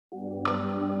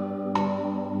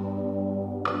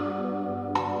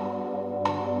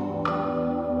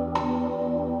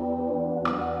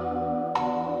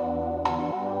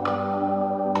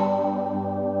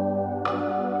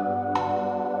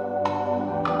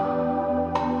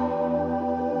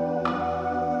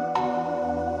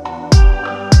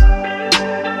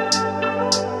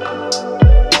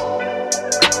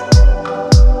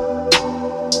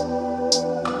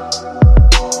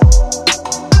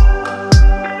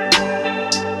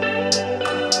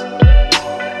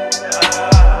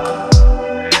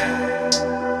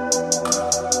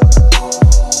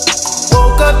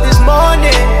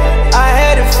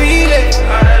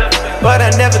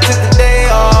I never took the day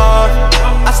off.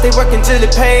 I stay working till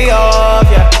it pay off,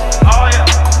 yeah.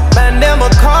 Man, them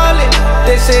a calling,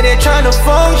 they say they're trying to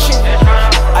function.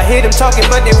 I hear them talking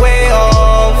but they way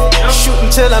off.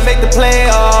 Shooting till I make the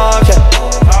playoffs, yeah.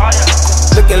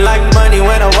 Looking like money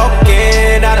when I walk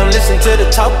in. I don't listen to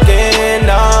the talking,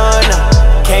 nah,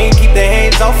 nah. Can't keep their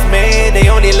hands off me.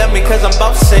 They only love me cause I'm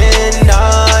bossing,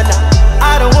 nah, nah.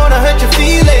 I don't wanna hurt your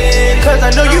feelings, cause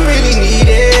I know you really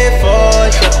need it, for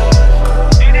sure.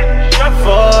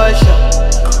 For sure.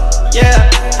 Yeah,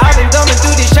 I've been thumbing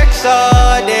through these checks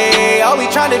all day. All we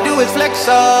tryna do is flex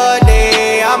all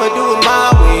day. I'ma do it my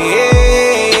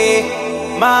way,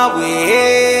 my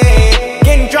way.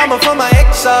 Getting drama from my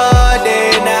ex all day.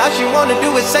 Now all she wanna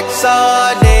do is sex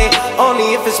all day.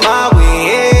 Only if it's my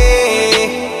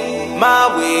way, my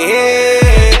way,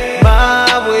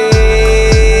 my way.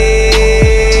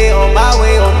 On my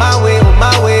way, on my way, on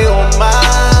my way, on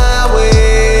my way.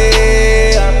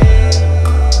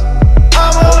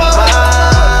 I'm on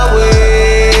my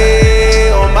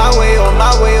way, on my way, on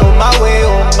my way, on my way,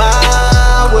 on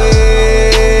my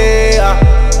way.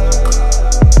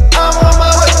 I'm on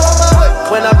my way, on my way.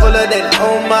 When I pull her then,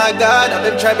 oh my God, I've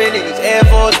been trapping in these Air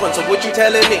Force One, so what you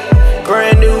telling me?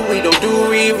 Brand new, we don't do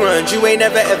reruns. You ain't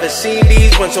never ever seen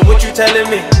these ones, so what you telling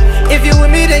me? If you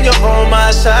with me, then you're on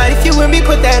my side. If you with me,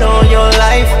 put that on your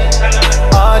life.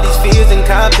 All these fears and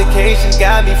complications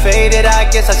got me faded. I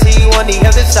guess I see you on the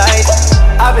other side.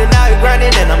 I've been out here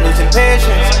grinding and I'm losing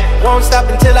patience. Won't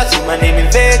stop until I see my name in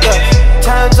Vegas.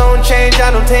 Time zone change, I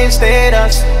don't change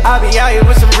status. I'll be out here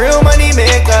with some real money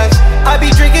makers. I be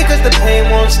drinking cause the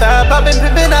pain won't stop. I've been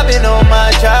pimping, I've been on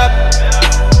my job.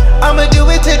 I'ma do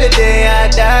it till the day I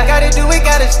die. Gotta do it,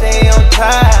 gotta stay on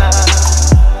top.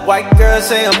 White girls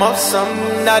say I'm off some.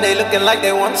 Now they looking like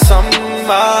they want some,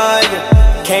 yeah.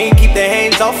 Can't keep their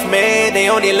hands off me. They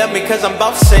only love me cause I'm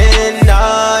bossing,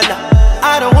 nah, nah.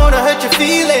 I don't wanna hurt your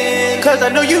feelings, cause I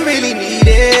know you really need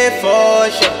it, for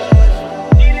sure.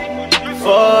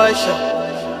 For sure.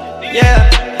 Yeah,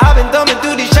 I've been thumbing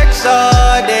through these checks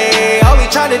all day. All we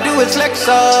tryna do is flex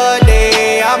all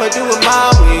day. I'ma do it my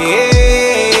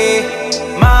way,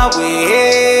 my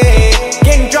way.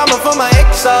 Getting drama from my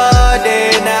ex all day.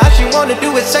 Now all she wanna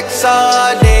do is sex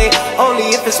all day.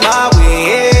 Only if it's my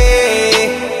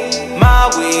way, my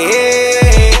way.